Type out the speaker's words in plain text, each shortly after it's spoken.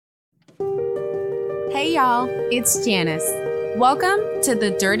Hey y'all, it's Janice. Welcome to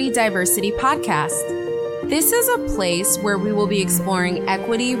the Dirty Diversity Podcast. This is a place where we will be exploring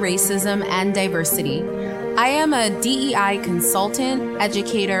equity, racism, and diversity. I am a DEI consultant,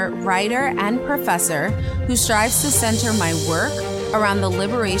 educator, writer, and professor who strives to center my work around the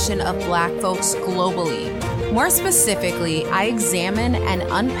liberation of Black folks globally. More specifically, I examine and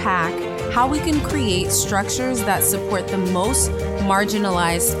unpack how we can create structures that support the most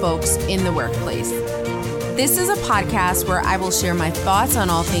marginalized folks in the workplace. This is a podcast where I will share my thoughts on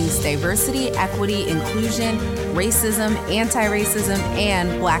all things diversity, equity, inclusion, racism, anti-racism,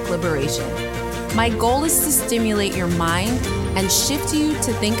 and Black liberation. My goal is to stimulate your mind and shift you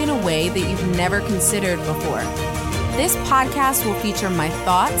to think in a way that you've never considered before. This podcast will feature my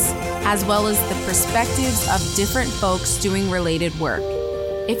thoughts as well as the perspectives of different folks doing related work.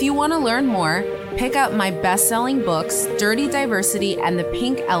 If you want to learn more, pick up my best-selling books, Dirty Diversity and The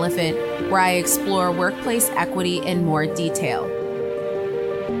Pink Elephant, where I explore workplace equity in more detail.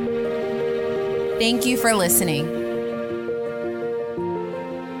 Thank you for listening.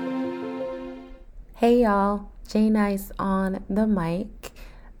 Hey y'all, Jay Nice on the mic,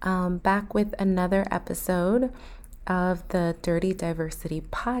 back with another episode of the Dirty Diversity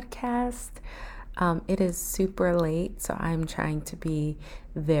Podcast. It is super late, so I'm trying to be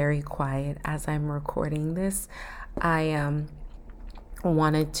very quiet as I'm recording this. I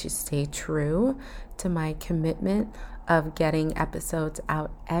wanted to stay true to my commitment of getting episodes out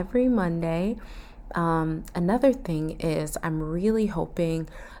every Monday. Another thing is I'm really hoping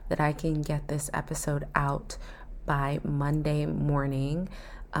that I can get this episode out by Monday morning.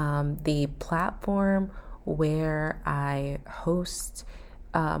 The platform where I host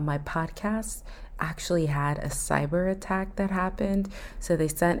my podcast actually had a cyber attack that happened. So they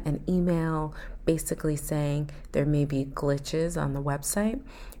sent an email basically saying there may be glitches on the website.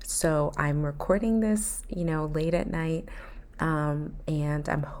 So I'm recording this, late at night, and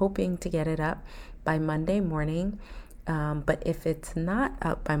I'm hoping to get it up by Monday morning. But if it's not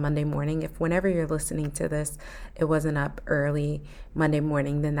up by Monday morning, if whenever you're listening to this, it wasn't up early Monday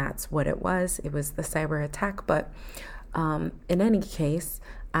morning, then that's what it was. It was the cyber attack. But in any case,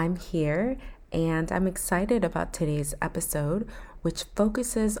 I'm here and I'm excited about today's episode, which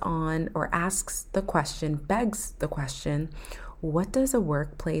focuses on or begs the question, what does a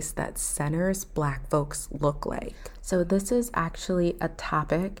workplace that centers Black folks look like? So this is actually a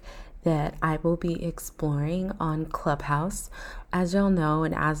topic that I will be exploring on Clubhouse. As y'all know,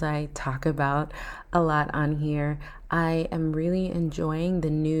 and as I talk about a lot on here, I am really enjoying the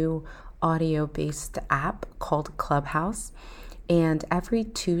new audio-based app called Clubhouse. And every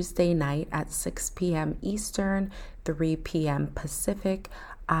Tuesday night at 6 p.m. Eastern, 3 p.m. Pacific,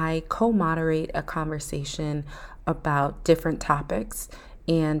 I co-moderate a conversation about different topics.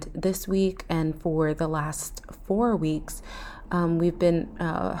 And this week and for the last 4 weeks, we've been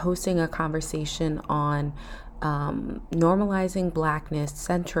hosting a conversation on normalizing Blackness,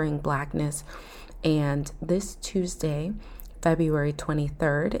 centering Blackness. And this Tuesday, February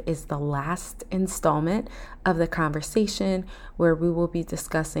 23rd, is the last installment of the conversation where we will be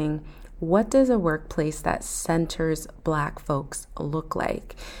discussing what does a workplace that centers Black folks look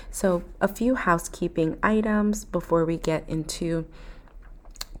like. So a few housekeeping items before we get into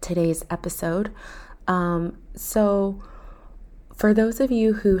today's episode. So for those of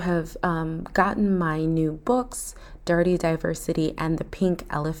you who have gotten my new books, Dirty Diversity and The Pink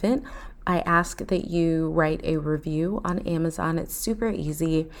Elephant, I ask that you write a review on Amazon. It's super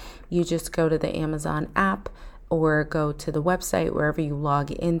easy. You just go to the Amazon app or go to the website wherever you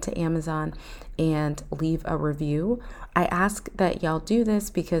log into Amazon and leave a review. I ask that y'all do this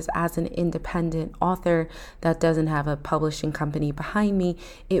because as an independent author that doesn't have a publishing company behind me,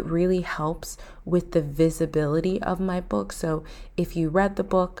 it really helps with the visibility of my book. So if you read the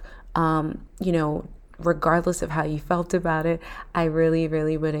book, regardless of how you felt about it, I really,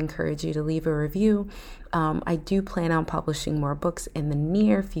 really would encourage you to leave a review. I do plan on publishing more books in the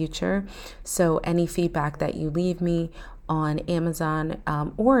near future. So any feedback that you leave me on Amazon,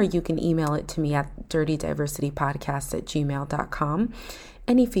 or you can email it to me at dirtydiversitypodcast@gmail.com.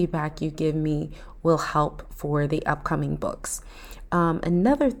 Any feedback you give me will help for the upcoming books.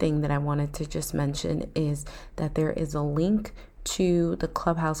 Another thing that I wanted to just mention is that there is a link to the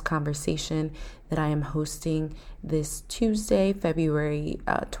Clubhouse conversation that I am hosting this Tuesday, February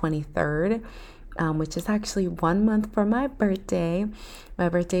 23rd, which is actually 1 month from my birthday. My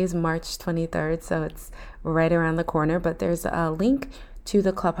birthday is March 23rd, so it's right around the corner, but there's a link to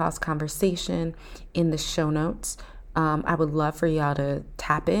the Clubhouse conversation in the show notes. I would love for y'all to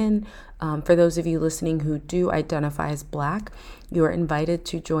tap in. For those of you listening who do identify as Black, you are invited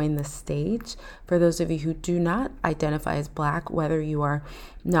to join the stage. For those of you who do not identify as Black, whether you are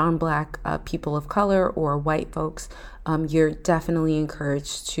non-Black people of color or white folks, you're definitely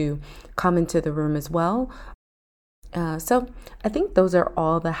encouraged to come into the room as well. So I think those are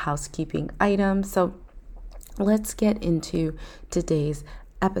all the housekeeping items. So let's get into today's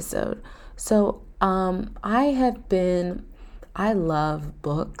episode. So I love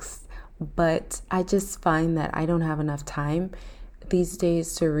books, but I just find that I don't have enough time these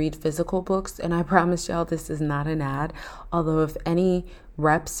days to read physical books. And I promise y'all, this is not an ad. Although if any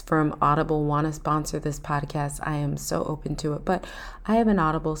reps from Audible want to sponsor this podcast, I am so open to it. But I have an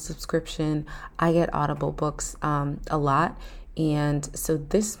Audible subscription. I get Audible books a lot. And so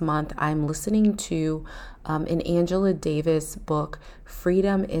this month I'm listening to an Angela Davis book,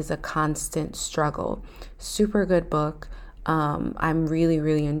 Freedom is a Constant Struggle. Super good book. I'm really,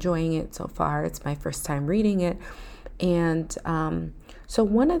 really enjoying it so far. It's my first time reading it. And so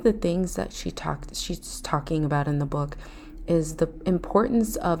one of the things that she's talking about in the book is the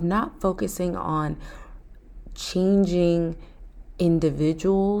importance of not focusing on changing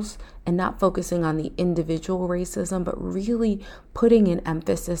individuals and not focusing on the individual racism, but really putting an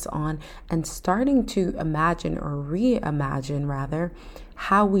emphasis on and starting to imagine or reimagine rather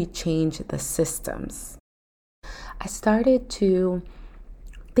how we change the systems. I started to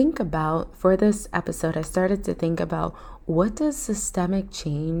think about, for this episode, what does systemic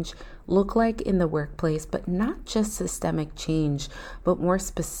change look like in the workplace, but not just systemic change, but more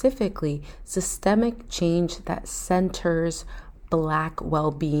specifically, systemic change that centers Black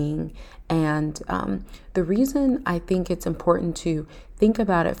well-being. And the reason I think it's important to think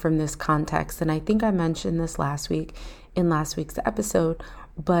about it from this context, and I think I mentioned this last week in last week's episode,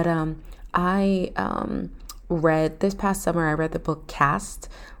 but this past summer, I read the book Caste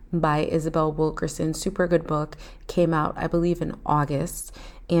by Isabel Wilkerson. Super good book. Came out, I believe, in August.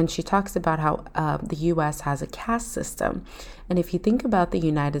 And she talks about how the U.S. has a caste system. And if you think about the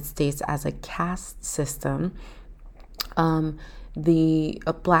United States as a caste system, the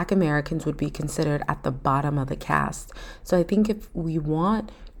Black Americans would be considered at the bottom of the caste. So I think if we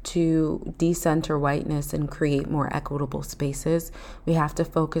want to decenter whiteness and create more equitable spaces, we have to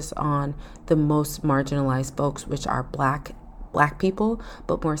focus on the most marginalized folks, which are Black people,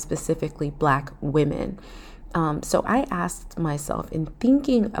 but more specifically Black women. So I asked myself, in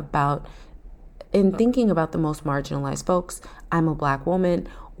thinking about the most marginalized folks, I'm a Black woman,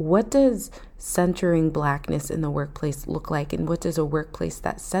 what does centering Blackness in the workplace look like? And what does a workplace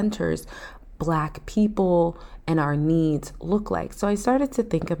that centers Black people and our needs look like? So I started to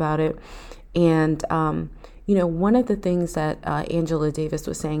think about it. And, one of the things that Angela Davis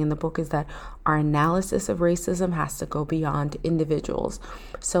was saying in the book is that our analysis of racism has to go beyond individuals.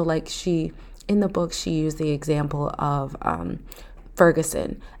 So in the book, she used the example of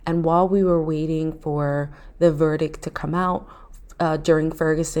Ferguson. And while we were waiting for the verdict to come out during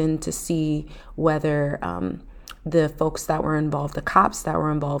Ferguson to see whether the folks that were involved, the cops that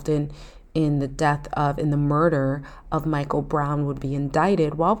were involved in the murder of Michael Brown would be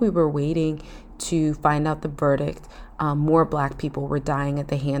indicted, while we were waiting to find out the verdict, more Black people were dying at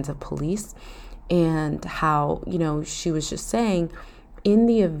the hands of police. And how, she was just saying, in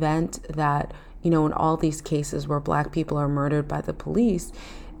the event that, in all these cases where Black people are murdered by the police,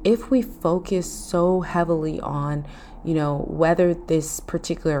 if we focus so heavily on, whether this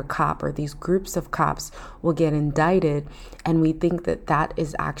particular cop or these groups of cops will get indicted, and we think that that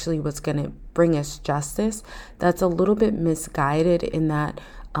is actually what's going to bring us justice, that's a little bit misguided, in that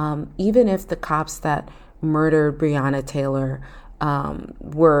even if the cops that murdered Breonna Taylor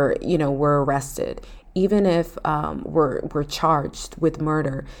were arrested, even if were charged with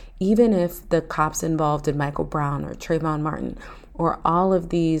murder, even if the cops involved in Michael Brown or Trayvon Martin or all of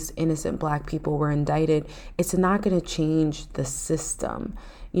these innocent Black people were indicted, it's not going to change the system.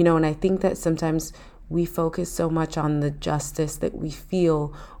 And I think that sometimes we focus so much on the justice that we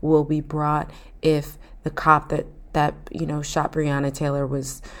feel will be brought if the cop that shot Breonna Taylor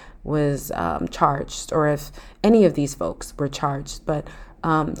was charged, or if any of these folks were charged. But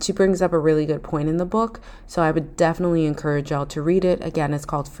she brings up a really good point in the book, so I would definitely encourage y'all to read it. Again, it's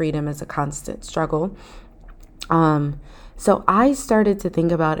called Freedom is a Constant Struggle. So I started to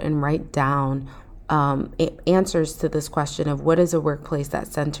think about and write down answers to this question of what does a workplace that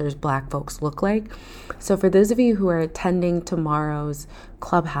centers Black folks look like. So for those of you who are attending tomorrow's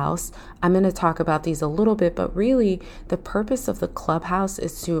Clubhouse, I'm going to talk about these a little bit, but really the purpose of the Clubhouse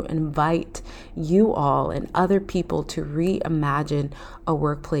is to invite you all and other people to reimagine a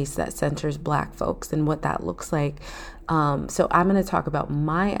workplace that centers Black folks and what that looks like. So I'm going to talk about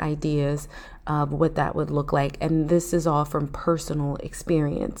my ideas of what that would look like. And this is all from personal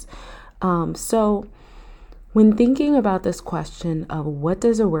experience. So when thinking about this question of what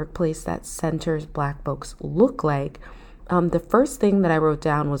does a workplace that centers Black folks look like, the first thing that I wrote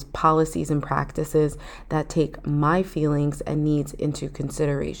down was policies and practices that take my feelings and needs into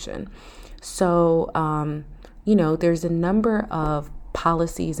consideration. So, there's a number of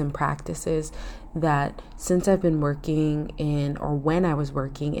policies and practices that since I've been working in, or when I was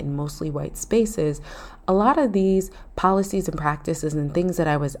working in mostly white spaces, a lot of these policies and practices and things that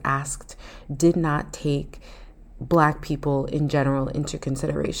I was asked did not take Black people in general into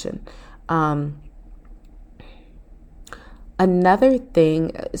consideration. Another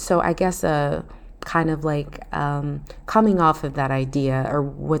thing, so I guess kind of like coming off of that idea, or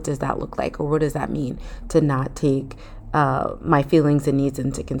what does that look like, or what does that mean to not take my feelings and needs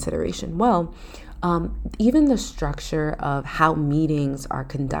into consideration? Well, even the structure of how meetings are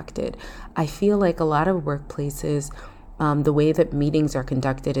conducted, I feel like a lot of workplaces, the way that meetings are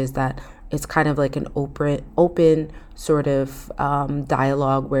conducted is that it's kind of like an open sort of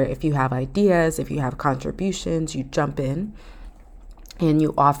dialogue where if you have ideas, if you have contributions, you jump in and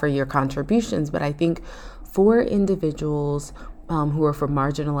you offer your contributions. But I think for individuals who are from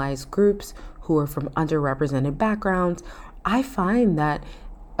marginalized groups, who are from underrepresented backgrounds, I find that,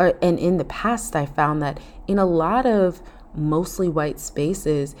 and in the past, I found that in a lot of mostly white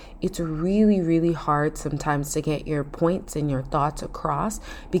spaces, it's really, really hard sometimes to get your points and your thoughts across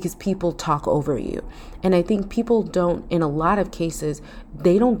because people talk over you. And I think people don't, in a lot of cases,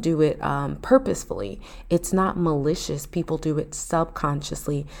 they don't do it purposefully. It's not malicious. People do it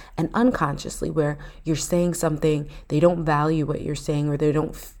subconsciously and unconsciously, where you're saying something, they don't value what you're saying, or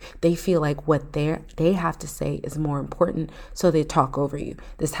they feel like what they have to say is more important, so they talk over you.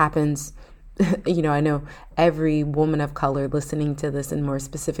 This happens. I know every woman of color listening to this, and more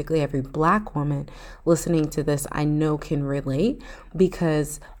specifically, every Black woman listening to this, I know can relate,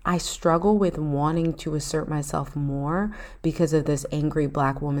 because I struggle with wanting to assert myself more because of this angry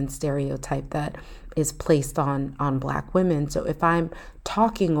Black woman stereotype that is placed on Black women. So if I'm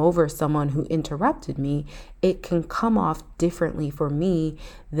talking over someone who interrupted me, it can come off differently for me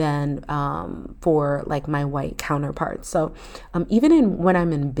than for like my white counterparts. So even when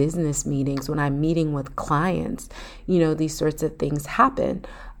I'm in business meetings, when I'm meeting with clients, these sorts of things happen.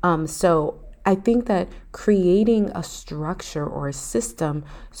 So I think that creating a structure or a system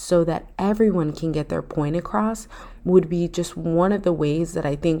so that everyone can get their point across would be just one of the ways that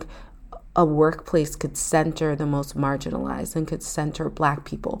I think a workplace could center the most marginalized and could center Black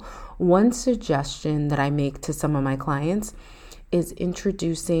people. One suggestion that I make to some of my clients is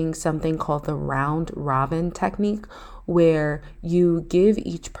introducing something called the round robin technique, where you give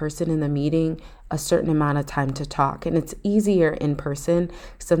each person in the meeting a certain amount of time to talk. And it's easier in person.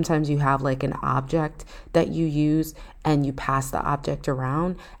 Sometimes you have like an object that you use and you pass the object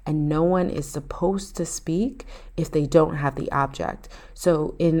around, and no one is supposed to speak if they don't have the object.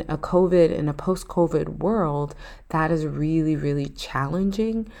 So in a post-COVID world, that is really, really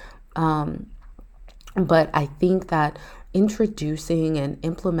challenging. But I think that introducing and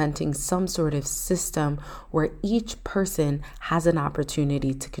implementing some sort of system where each person has an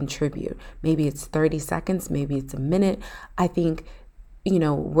opportunity to contribute. Maybe it's 30 seconds, maybe it's a minute. I think,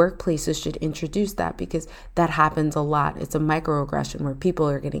 workplaces should introduce that, because that happens a lot. It's a microaggression where people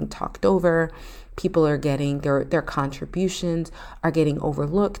are getting talked over, people are getting their contributions are getting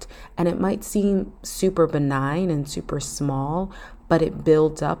overlooked, and it might seem super benign and super small, but it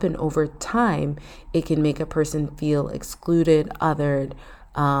builds up, and over time, it can make a person feel excluded, othered.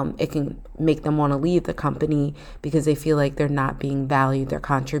 It can make them want to leave the company because they feel like they're not being valued. Their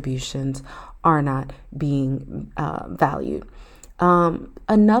contributions are not being valued.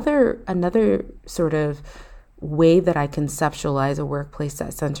 Another sort of way that I conceptualize a workplace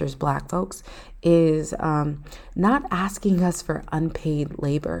that centers Black folks is not asking us for unpaid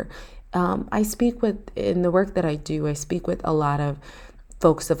labor. In the work that I do, I speak with a lot of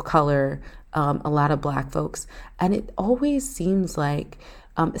folks of color, a lot of Black folks, and it always seems like,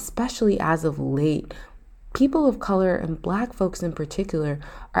 especially as of late, people of color and Black folks in particular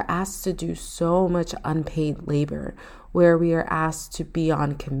are asked to do so much unpaid labor, where we are asked to be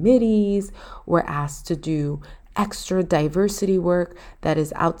on committees, we're asked to do extra diversity work that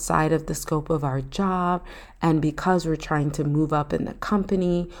is outside of the scope of our job. And because we're trying to move up in the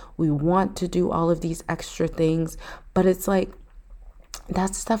company, we want to do all of these extra things. But it's like,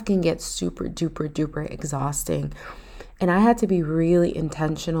 that stuff can get super duper duper exhausting. And I had to be really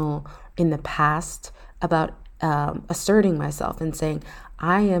intentional in the past about asserting myself and saying,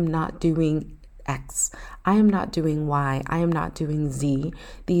 I am not doing X. I am not doing Y. I am not doing Z.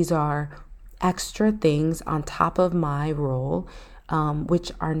 These are extra things on top of my role,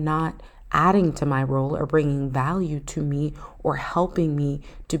 which are not adding to my role or bringing value to me or helping me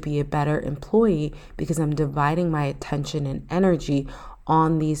to be a better employee, because I'm dividing my attention and energy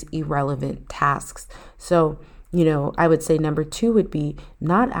on these irrelevant tasks. So, I would say number 2 would be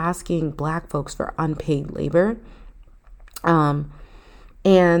not asking Black folks for unpaid labor.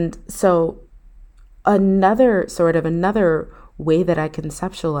 And so another way that I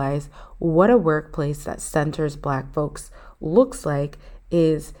conceptualize what a workplace that centers Black folks looks like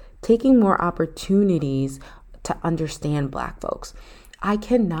is taking more opportunities to understand Black folks. I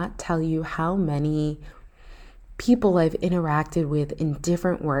cannot tell you how many people I've interacted with in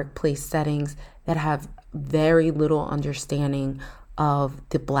different workplace settings that have very little understanding of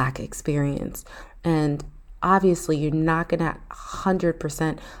the Black experience. And obviously, you're not going to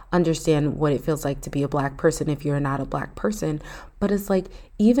 100% understand what it feels like to be a Black person if you're not a Black person. But it's like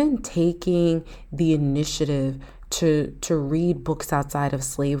even taking the initiative to read books outside of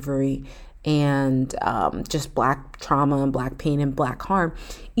slavery and just Black trauma and Black pain and Black harm,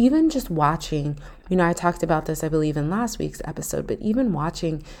 even just watching, I talked about this, I believe, in last week's episode, but even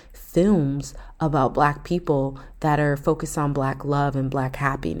watching films about Black people that are focused on Black love and Black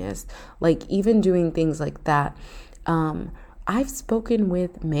happiness, like even doing things like that. I've spoken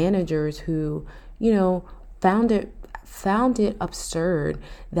with managers who, found it absurd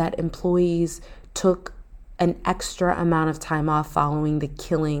that employees took an extra amount of time off following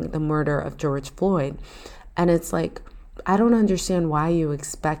the murder of George Floyd. And it's like, I don't understand why you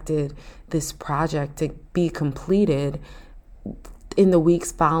expected this project to be completed in the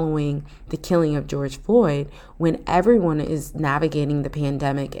weeks following the killing of George Floyd, when everyone is navigating the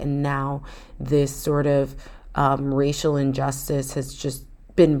pandemic and now this sort of racial injustice has just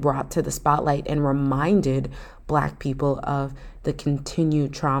been brought to the spotlight and reminded Black people of the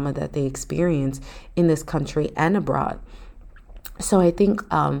continued trauma that they experience in this country and abroad. So I think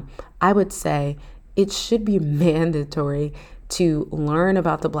I would say it should be mandatory to learn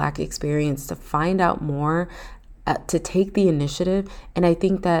about the Black experience, to find out more, to take the initiative. And I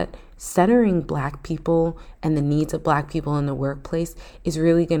think that centering Black people and the needs of Black people in the workplace is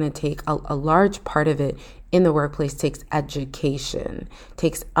really going to take a large part of it in the workplace, takes education,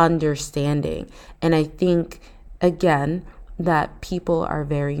 takes understanding. And I think, again, that people are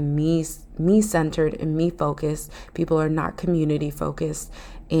very me-centered and me-focused. People are not community-focused.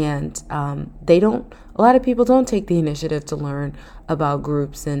 And a lot of people don't take the initiative to learn about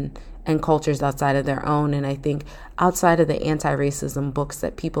groups and cultures outside of their own. And I think outside of the anti-racism books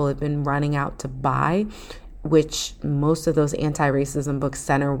that people have been running out to buy, which most of those anti-racism books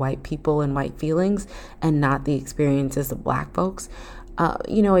center white people and white feelings and not the experiences of Black folks,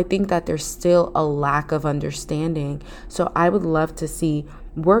 I think that there's still a lack of understanding. So I would love to see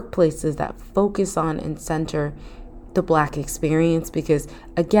workplaces that focus on and center the Black experience, because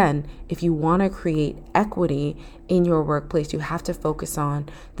again, if you want to create equity in your workplace, you have to focus on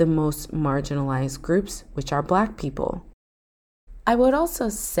the most marginalized groups, which are Black people. I would also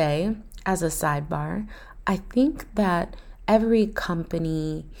say, as a sidebar, I think that every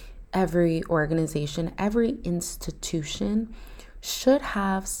company, every organization, every institution should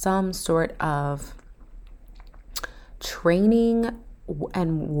have some sort of training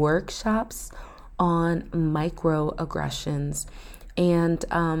and workshops on microaggressions. And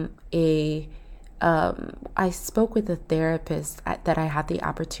I spoke with a therapist that I had the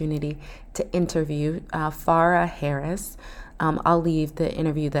opportunity to interview, Farah Harris. I'll leave the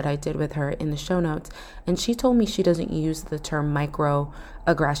interview that I did with her in the show notes. And she told me she doesn't use the term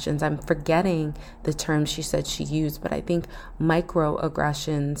microaggressions. I'm forgetting the term she said she used, but I think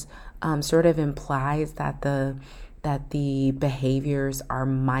microaggressions sort of implies that the behaviors are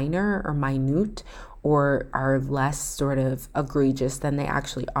minor or minute or are less sort of egregious than they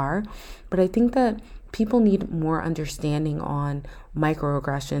actually are. But I think that people need more understanding on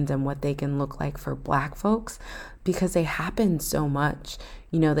microaggressions and what they can look like for Black folks, because they happen so much.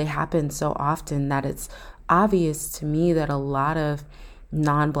 They happen so often that it's obvious to me that a lot of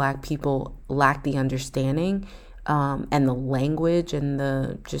non-Black people lack the understanding and the language and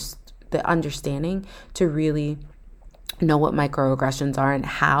the understanding to really know what microaggressions are and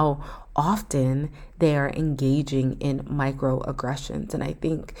how often they are engaging in microaggressions. And I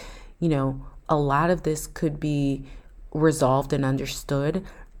think, a lot of this could be resolved and understood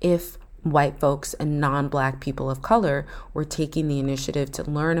if white folks and non-Black people of color were taking the initiative to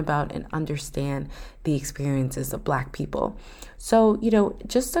learn about and understand the experiences of Black people. So,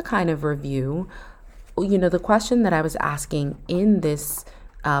 just to kind of review, the question that I was asking in this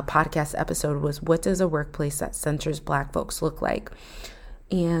podcast episode was, what does a workplace that centers Black folks look like?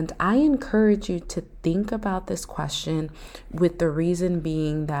 And I encourage you to think about this question, with the reason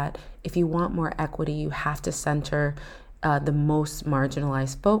being that if you want more equity, you have to center the most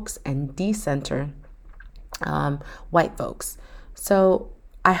marginalized folks and decenter white folks. So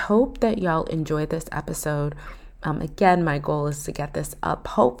I hope that y'all enjoyed this episode. Again, my goal is to get this up.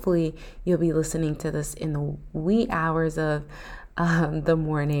 Hopefully, you'll be listening to this in the wee hours of the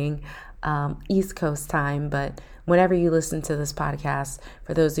morning, East Coast time. But whenever you listen to this podcast,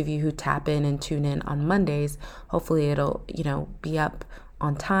 for those of you who tap in and tune in on Mondays, hopefully it'll, be up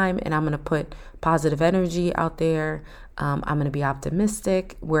on time. And I'm going to put positive energy out there. I'm going to be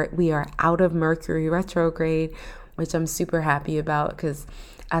optimistic. We are out of Mercury retrograde, which I'm super happy about, because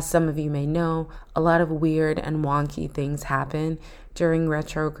as some of you may know, a lot of weird and wonky things happen during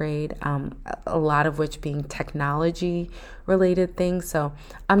retrograde, a lot of which being technology related things. So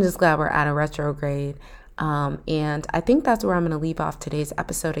I'm just glad we're out of retrograde. And I think that's where I'm going to leave off today's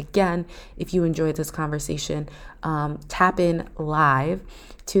episode. Again, if you enjoyed this conversation, tap in live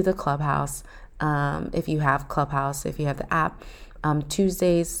to the Clubhouse. If you have Clubhouse, if you have the app,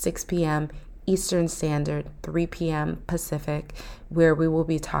 Tuesdays, 6 p.m. Eastern Standard, 3 p.m. Pacific, where we will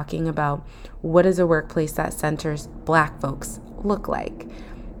be talking about what is a workplace that centers Black folks look like.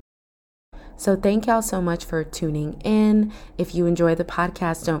 So thank y'all so much for tuning in. If you enjoy the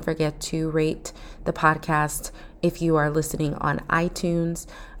podcast, don't forget to rate the podcast if you are listening on iTunes.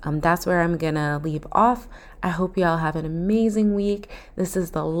 That's where I'm going to leave off. I hope y'all have an amazing week. This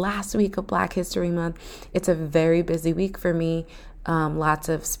is the last week of Black History Month. It's a very busy week for me. Lots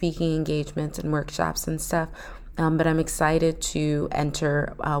of speaking engagements and workshops and stuff. But I'm excited to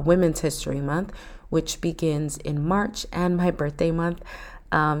enter Women's History Month, which begins in March, and my birthday month.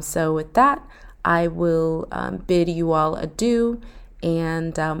 So with that, I will bid you all adieu,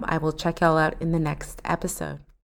 and I will check y'all out in the next episode.